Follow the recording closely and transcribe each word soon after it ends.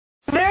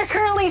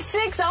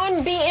6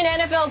 unbeaten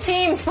NFL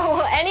teams, but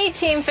will any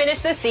team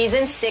finish the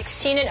season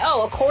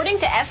 16-0? According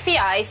to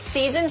FBI's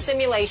season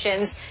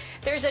simulations,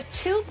 there's a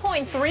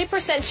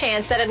 2.3%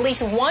 chance that at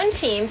least one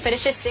team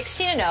finishes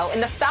 16-0,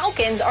 and the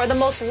Falcons are the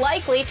most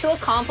likely to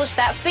accomplish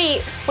that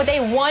feat with a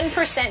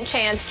 1%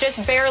 chance,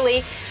 just barely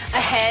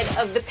ahead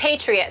of the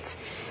Patriots.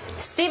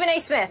 Stephen A.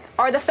 Smith,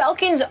 are the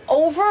Falcons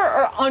over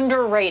or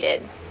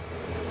underrated?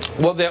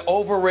 Well, they're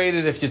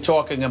overrated if you're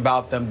talking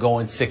about them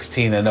going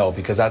 16-0,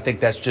 because I think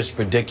that's just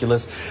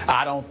ridiculous.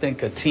 I don't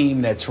think a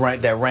team that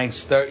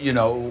ranks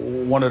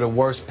one of the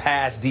worst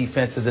pass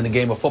defenses in the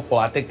game of football,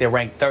 I think they're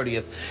ranked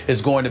 30th,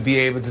 is going to be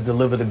able to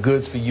deliver the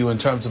goods for you in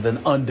terms of an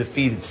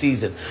undefeated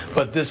season.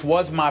 But this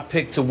was my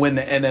pick to win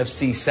the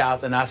NFC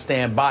South, and I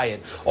stand by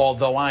it,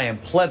 although I am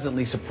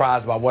pleasantly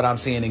surprised by what I'm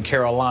seeing in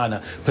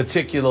Carolina,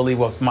 particularly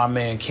with my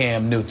man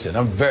Cam Newton.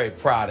 I'm very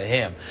proud of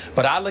him.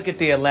 But I look at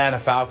the Atlanta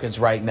Falcons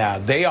right now.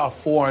 They are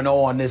 4-0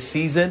 on this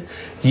season.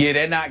 Yeah,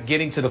 they're not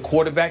getting to the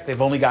quarterback.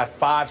 They've only got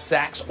 5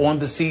 sacks on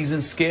the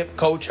season, Skip,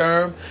 Coach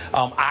Herm.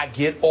 I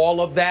get all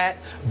of that,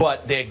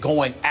 but they're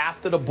going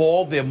after the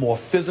ball. They're more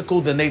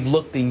physical than they've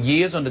looked in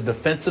years on the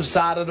defensive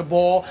side of the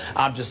ball.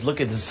 I'm just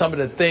looking at some of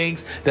the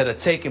things that are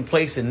taking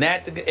place in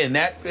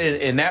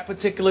that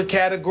particular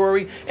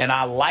category, and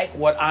I like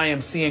what I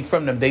am seeing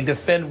from them. They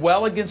defend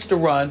well against the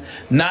run,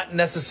 not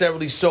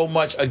necessarily so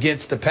much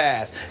against the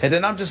pass. And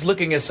then I'm just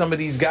looking at some of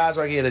these guys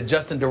right here, the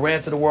Justin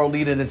Durant's of the world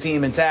leading the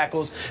team in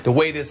tackles, the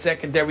way their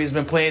secondary has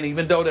been playing,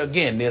 even though,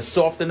 again, they're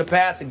soft in the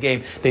passing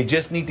game. They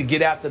just need to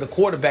get after the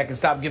quarterback and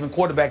stop giving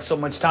quarterbacks so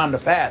much time to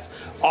pass.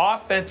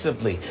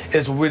 Offensively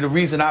is the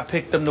reason I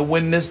picked them to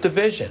win this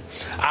division.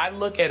 I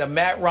look at a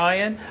Matt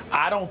Ryan.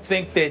 I don't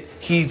think that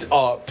he's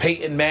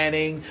Peyton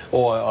Manning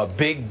or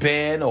Big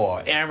Ben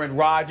or Aaron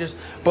Rodgers,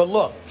 but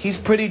look, he's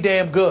pretty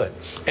damn good.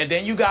 And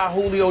then you got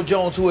Julio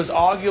Jones, who is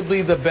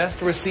arguably the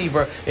best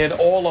receiver in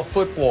all of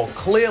football,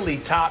 clearly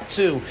top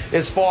 2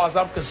 as far as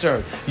I'm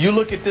concerned. You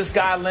look at this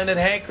guy, Leonard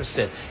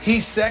Hankerson.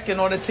 He's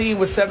second on the team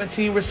with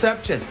 17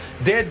 receptions.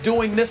 They're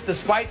doing this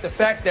despite the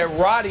fact that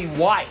Roddy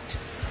White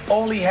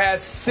only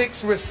has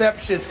 6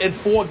 receptions in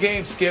 4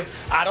 games, Skip.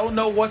 I don't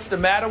know what's the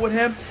matter with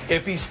him.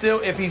 If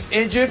he's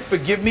injured,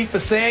 forgive me for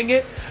saying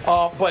it,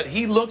 but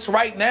he looks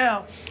right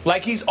now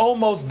like he's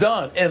almost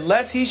done.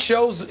 Unless he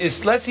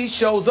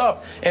shows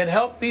up and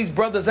help these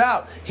brothers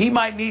out, he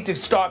might need to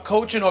start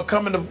coaching or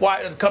coming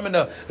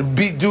to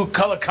do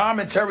color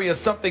commentary or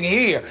something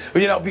here,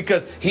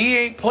 because he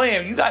ain't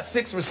playing. You got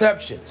 6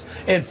 receptions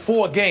in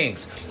 4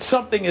 games.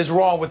 Something is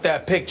wrong with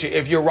that picture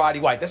if you're Roddy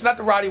White. That's not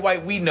the Roddy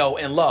White we know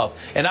and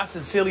love. And I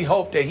sincerely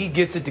hope that he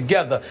gets it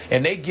together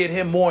and they get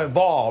him more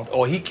involved,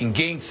 or he can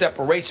gain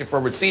separation for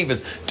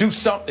receivers. Do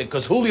something,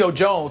 because Julio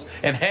Jones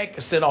and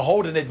Hankerson are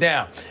holding it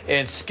down.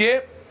 And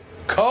Skip,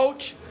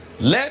 Coach,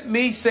 let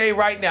me say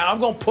right now, I'm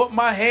going to put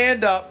my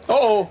hand up.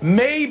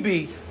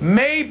 Maybe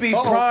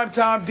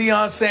primetime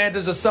Deion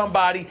Sanders or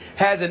somebody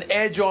has an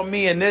edge on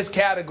me in this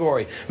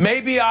category.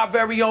 Maybe our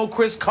very own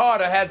Chris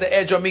Carter has the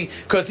edge on me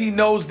because he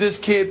knows this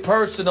kid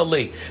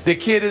personally. The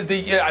kid is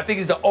I think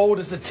he's the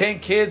oldest of 10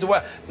 kids.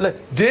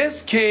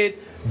 This kid,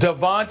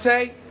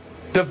 Devontae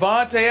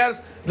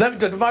Adams,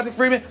 Devontae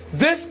Freeman,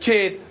 this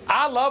kid,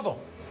 I love him.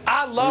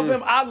 I love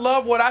him. I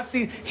love what I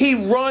see. He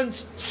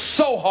runs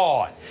so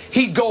hard.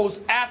 He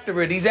goes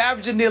after it. He's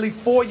averaging nearly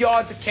 4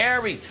 yards a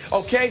carry,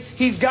 okay?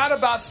 He's got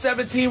about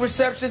 17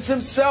 receptions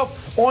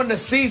himself on the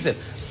season.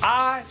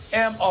 I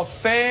am a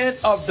fan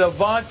of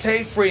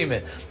Devontae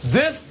Freeman.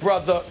 This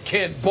brother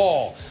can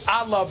ball.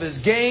 I love his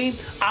game.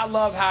 I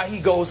love how he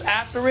goes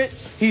after it.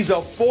 He's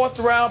a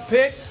 4th-round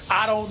pick.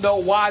 I don't know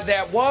why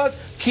that was.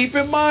 Keep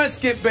in mind,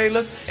 Skip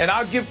Bayless, and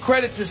I'll give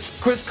credit to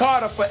Chris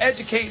Carter for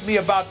educating me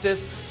about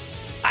this.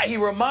 He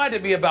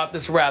reminded me about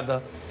this,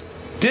 rather.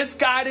 This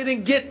guy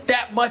didn't get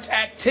that much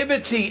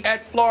activity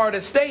at Florida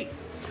State.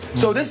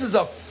 So this is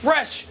a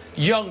fresh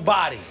young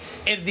body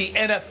in the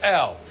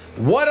NFL.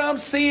 What I'm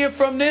seeing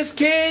from this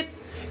kid,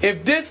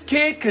 if this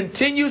kid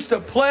continues to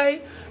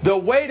play the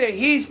way that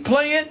he's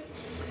playing,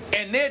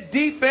 and their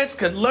defense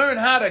could learn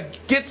how to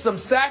get some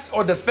sacks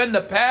or defend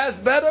the pass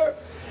better,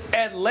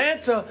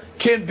 Atlanta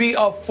can be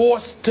a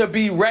force to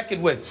be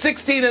reckoned with.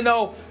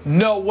 16-0,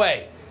 no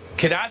way.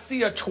 Can I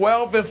see a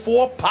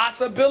 12-4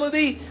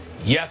 possibility?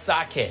 Yes,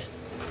 I can.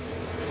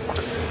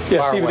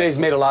 Yeah, Stephen A's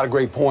made a lot of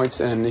great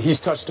points, and he's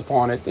touched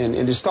upon it. And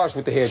it starts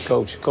with the head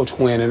coach, Coach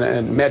Quinn,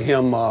 and met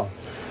him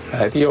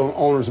at the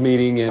owners'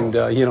 meeting. And,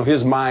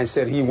 his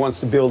mindset, he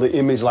wants to build an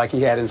image like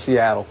he had in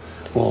Seattle.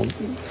 Well,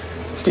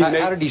 Stephen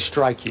how did he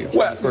strike you?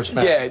 Well, first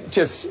match? Yeah,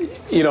 just,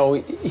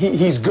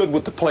 he's good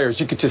with the players.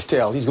 You could just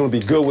tell. He's going to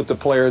be good with the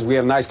players. We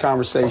had a nice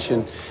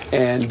conversation.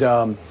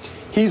 And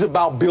he's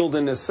about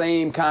building the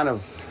same kind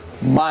of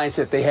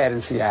mindset they had in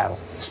Seattle,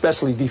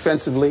 especially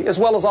defensively as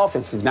well as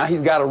offensively. Now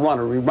he's got a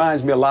runner.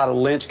 Reminds me a lot of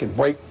Lynch. Can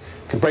break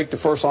the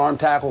first arm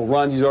tackle,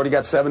 runs. He's already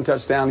got 7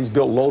 touchdowns. He's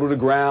built low to the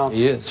ground.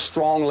 He is.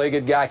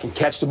 Strong-legged guy. Can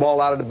catch the ball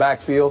out of the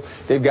backfield.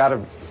 They've got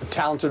a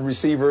talented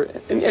receiver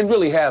and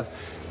really have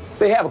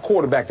they have a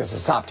quarterback that's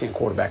a top 10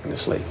 quarterback in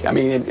this league. I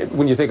mean,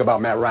 when you think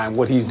about Matt Ryan,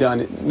 what he's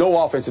done,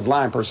 no offensive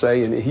line per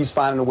se, and he's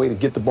finding a way to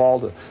get the ball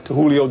to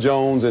Julio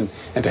Jones and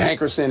to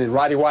Hankerson, and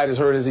Roddy White is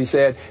hurt, as he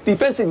said.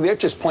 Defensively, they're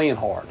just playing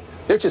hard.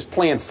 They're just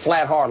playing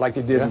flat hard like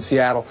they did in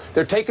Seattle.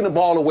 They're taking the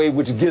ball away,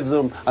 which gives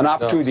them an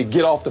opportunity to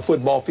get off the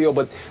football field,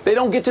 but they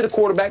don't get to the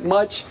quarterback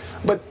much,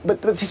 but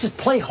they just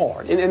play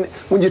hard. And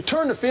when you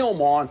turn the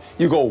film on,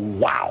 you go,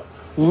 wow,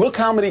 look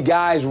how many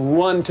guys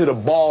run to the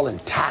ball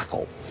and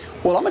tackle.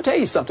 Well, I'm going to tell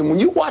you something. When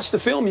you watch the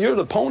film, you're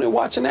the opponent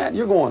watching that,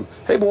 you're going,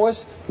 hey,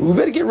 boys, we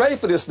better get ready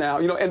for this now.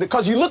 You know, and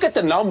because you look at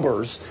the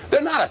numbers,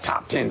 they're not a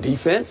top 10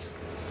 defense,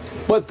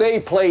 but they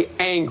play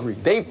angry.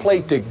 They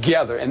play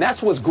together, and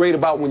that's what's great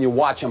about when you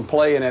watch them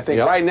play. And I think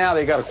right now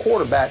they got a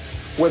quarterback,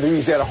 whether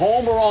he's at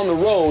home or on the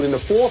road, in the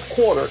fourth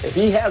quarter, if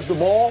he has the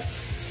ball,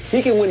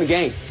 he can win the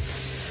game.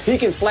 He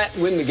can flat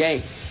win the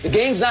game. The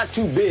game's not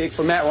too big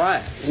for Matt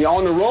Ryan. You're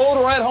on the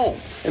road or at home.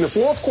 In the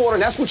fourth quarter,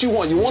 and that's what you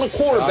want. You want a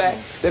quarterback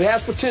that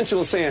has potential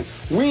of saying,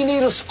 we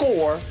need a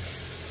score.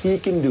 He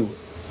can do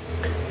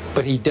it.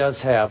 But he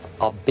does have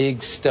a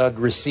big stud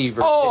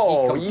receiver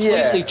that he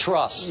completely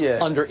trusts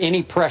under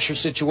any pressure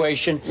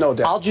situation. No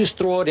doubt. I'll just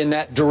throw it in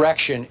that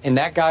direction, and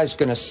that guy's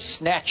going to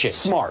snatch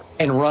it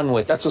and run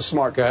with it. That's a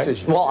smart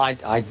decision. Well,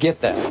 I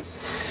get that.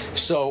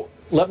 So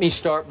let me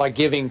start by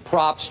giving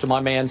props to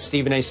my man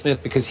Stephen A.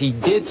 Smith, because he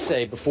did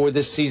say before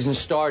this season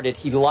started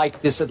he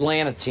liked this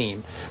Atlanta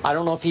team. I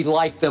don't know if he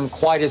liked them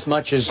quite as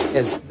much as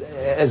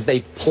they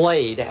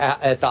played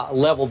at the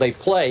level they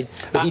played,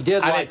 but he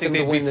did like them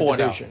to win the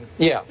division.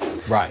 Yeah.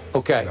 Right.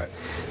 Okay. Right.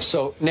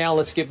 So now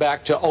let's get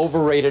back to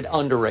overrated,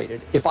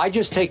 underrated. If I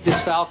just take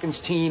this Falcons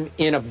team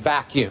in a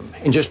vacuum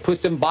and just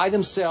put them by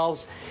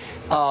themselves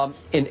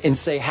and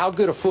say how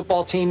good a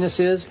football team this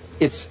is,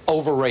 it's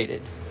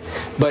overrated.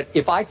 But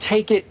if I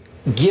take it,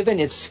 given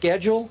its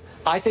schedule,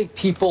 I think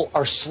people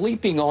are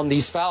sleeping on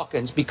these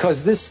Falcons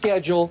because this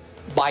schedule,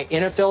 by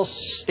NFL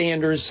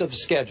standards of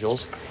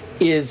schedules,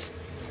 is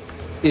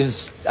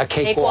a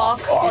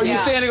cakewalk. Are you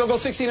saying they're going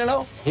to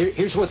go 16-0?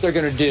 Here's what they're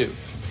going to do.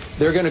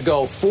 They're going to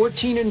go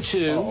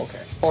 14-2,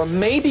 or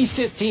maybe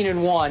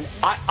 15-1.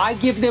 I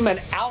give them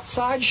an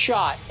outside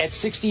shot at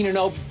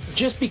 16-0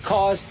 just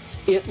because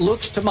it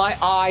looks to my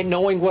eye,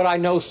 knowing what I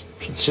know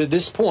to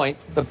this point,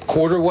 the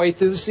quarter way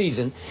through the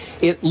season,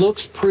 it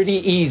looks pretty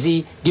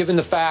easy given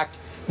the fact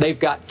they've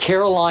got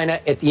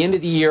Carolina at the end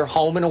of the year,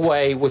 home and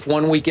away, with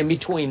 1 week in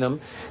between them.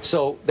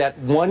 So that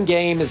one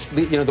game is,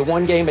 you know, the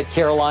one game at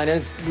Carolina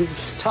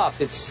is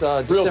tough. It's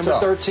December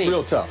 13th.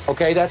 Real tough.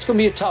 Okay, that's going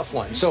to be a tough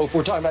one. So if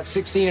we're talking about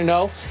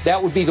 16-0,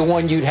 that would be the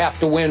one you'd have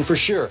to win for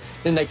sure.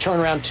 Then they turn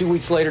around 2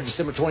 weeks later,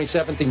 December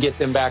 27th, and get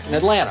them back in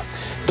Atlanta.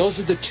 Those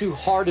are the two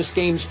hardest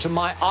games to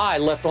my eye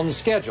left on the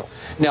schedule.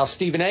 Now,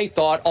 Stephen A.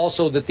 thought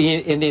also that the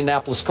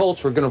Indianapolis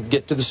Colts were going to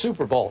get to the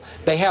Super Bowl.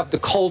 They have the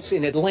Colts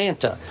in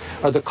Atlanta.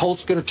 Are the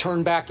Colts going to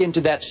turn back into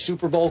that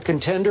Super Bowl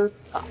contender?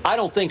 I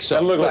don't think so.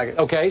 Doesn't look like it.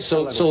 Okay,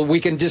 so we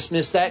can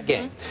dismiss that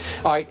game.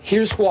 All right,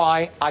 here's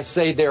why I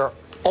say they're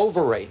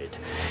overrated.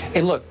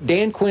 And look,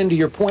 Dan Quinn, to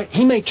your point,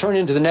 he may turn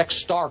into the next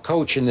star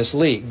coach in this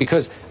league,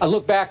 because I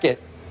look back at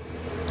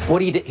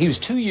what he did. He was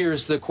 2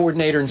 years the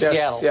coordinator in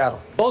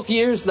Seattle. Both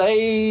years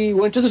they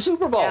went to the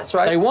Super Bowl. That's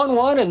right. They won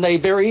one, and they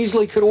very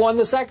easily could have won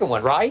the second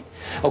one, right?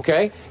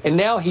 Okay. And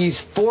now he's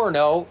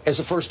 4-0 as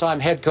a first-time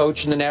head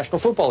coach in the National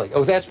Football League.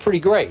 Oh, that's pretty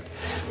great.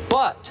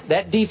 But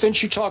that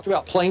defense you talked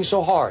about playing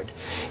so hard,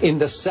 in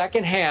the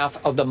second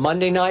half of the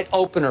Monday night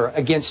opener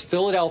against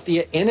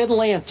Philadelphia in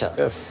Atlanta,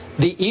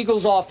 the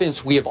Eagles'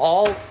 offense, we have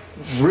all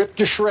ripped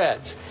to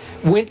shreds,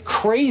 went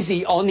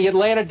crazy on the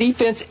Atlanta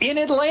defense in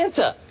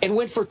Atlanta and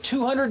went for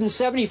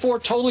 274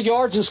 total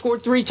yards and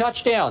scored 3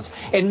 touchdowns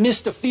and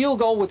missed a field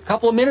goal with a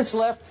couple of minutes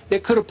left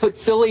that could have put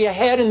Philly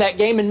ahead in that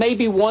game and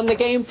maybe won the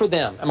game for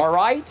them. Am I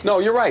right? No,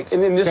 you're right.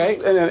 And this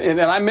and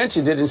I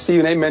mentioned it, and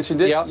Stephen A. mentioned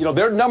it. Yep. You know,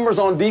 their numbers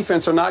on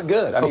defense are not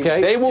good. I mean,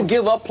 they will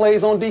give up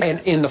plays on defense.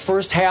 And in the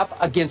first half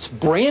against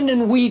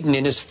Brandon Weeden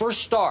in his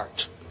first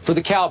start for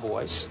the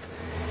Cowboys,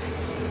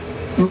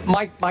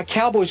 my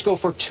Cowboys go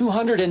for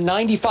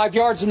 295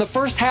 yards in the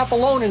first half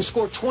alone and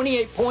score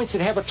 28 points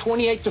and have a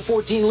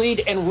 28-14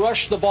 lead and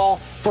rush the ball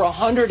for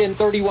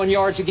 131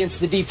 yards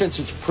against the defense.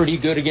 It's pretty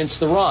good against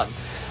the run.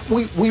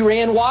 We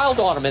ran wild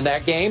on them in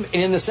that game,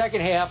 and in the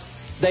second half,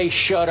 they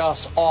shut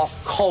us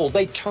off cold.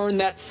 They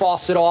turned that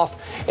faucet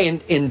off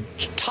and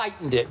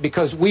tightened it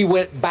because we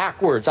went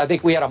backwards. I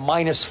think we had a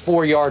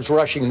 -4 yards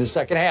rushing in the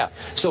second half.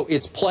 So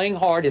it's playing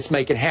hard. It's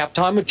making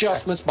halftime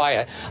adjustments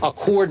by a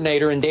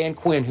coordinator in Dan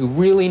Quinn who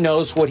really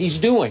knows what he's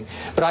doing.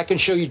 But I can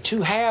show you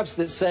 2 halves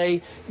that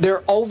say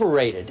they're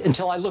overrated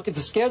until I look at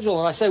the schedule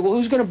and I say, well,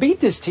 who's going to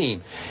beat this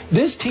team?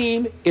 This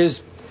team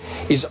is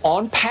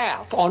on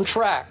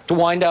track to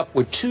wind up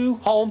with 2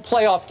 home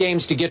playoff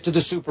games to get to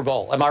the Super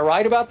Bowl. Am I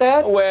right about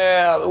that?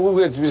 Well,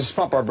 we just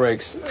pump our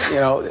brakes. You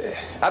know,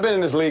 I've been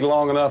in this league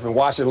long enough and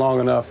watched it long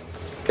enough.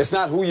 It's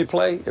not who you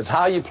play, it's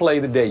how you play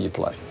the day you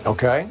play.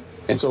 Okay.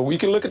 And so we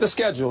can look at the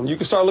schedule, and you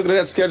can start looking at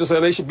that schedule, say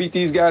they should beat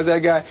these guys,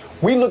 that guy.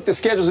 We looked at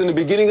schedules in the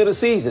beginning of the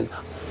season.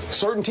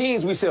 certain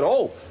teams we said,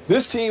 oh,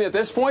 this team at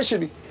this point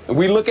should be. And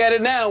we look at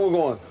it now, we're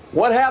going,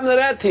 what happened to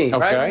that team,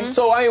 right? Mm-hmm.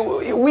 So I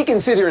mean, we can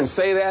sit here and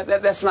say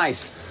that's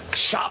nice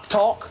shop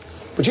talk,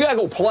 but you got to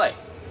go play.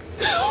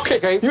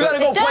 Okay, you got to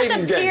go play these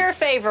games. It does appear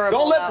favorable.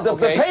 Don't let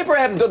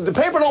the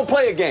paper don't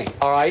play a game.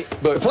 All right,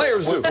 but the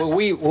players do.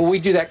 Will we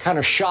do that kind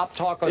of shop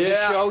talk on this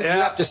show? Yeah.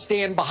 You have to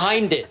stand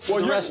behind it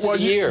for the rest of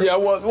the year. Yeah,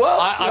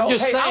 I'm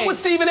just saying. I'm with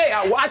Stephen A.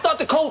 I thought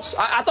the Colts.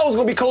 I thought it was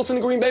going to be Colts and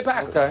the Green Bay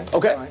Packers.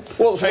 Okay. Right.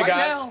 Well, right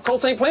guys, now,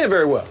 Colts ain't playing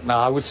very well. No,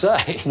 I would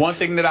say the one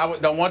thing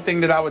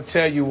that I would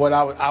tell you,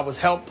 I was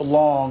helped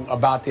along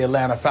about the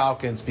Atlanta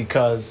Falcons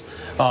because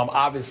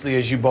obviously,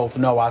 as you both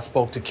know, I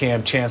spoke to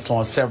Cam Chancellor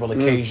on several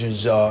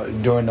occasions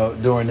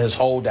during his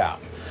holdout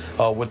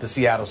with the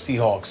Seattle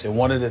Seahawks, and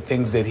one of the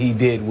things that he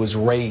did was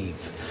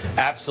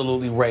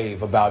absolutely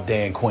rave about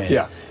Dan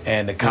Quinn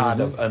and the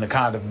kind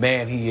of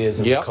man he is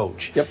as a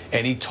coach.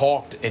 And he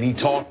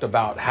talked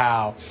about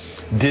how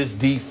this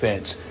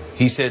defense.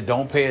 He said,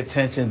 don't pay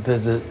attention to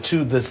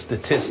the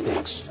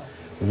statistics.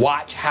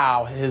 Watch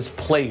how his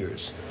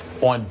players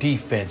on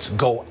defense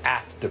go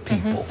after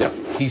people.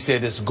 He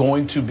said it's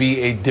going to be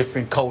a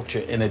different culture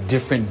in a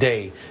different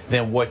day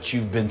than what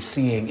you've been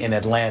seeing in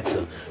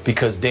Atlanta,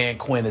 because Dan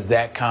Quinn is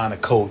that kind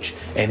of coach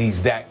and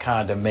he's that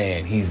kind of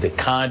man. He's the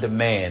kind of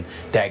man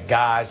that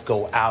guys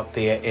go out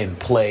there and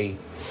play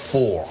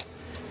for.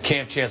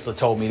 Cam Chancellor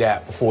told me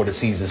that before the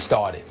season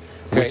started,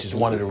 which is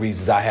one of the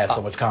reasons I had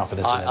so much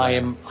confidence in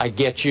Atlanta. I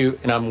get you,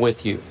 and I'm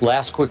with you.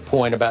 Last quick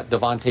point about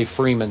Devontae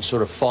Freeman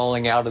sort of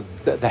falling out of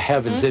the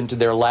heavens into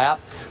their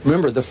lap.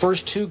 Remember, the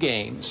first two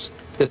games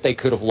that they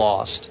could have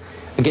lost.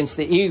 Against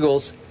the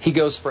Eagles, he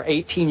goes for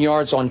 18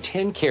 yards on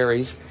 10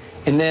 carries.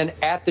 And then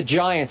at the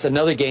Giants,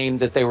 another game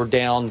that they were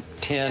down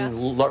 10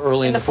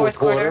 early in the fourth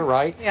quarter,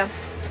 right? Yeah.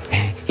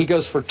 He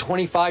goes for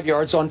 25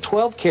 yards on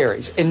 12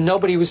 carries. And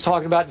nobody was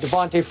talking about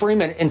Devontae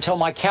Freeman until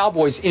my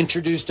Cowboys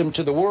introduced him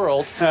to the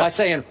world by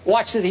saying,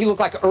 watch this, he looked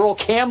like Earl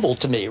Campbell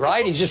to me,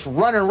 right? He's just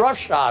running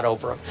roughshod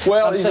over him.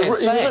 Well, he's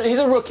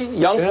a rookie,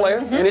 young player,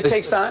 and it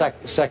takes time.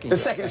 Second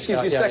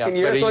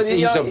year. But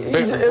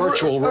He's a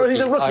virtual rookie.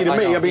 He's a rookie to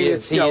me. I mean,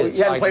 he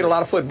hadn't played a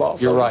lot of football.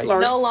 So you're right.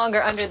 No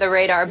longer under the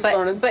radar.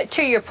 But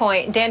to your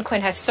point, Dan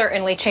Quinn has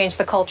certainly changed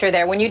the culture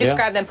there. When you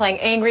describe them playing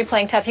angry,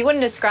 playing tough, you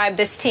wouldn't describe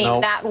this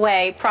team that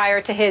way prior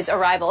to his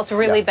arrival. It's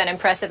really been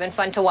impressive and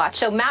fun to watch.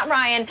 So Matt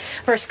Ryan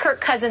versus Kirk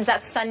Cousins,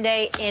 that's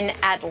Sunday in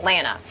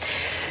Atlanta.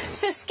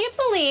 So Skip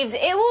believes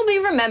it will be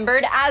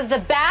remembered as the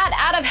bat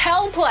out of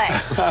hell play.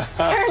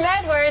 Herm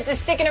Edwards is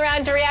sticking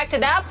around to react to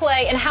that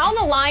play and how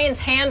the Lions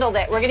handled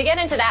it. We're going to get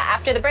into that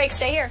after the break.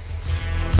 Stay here.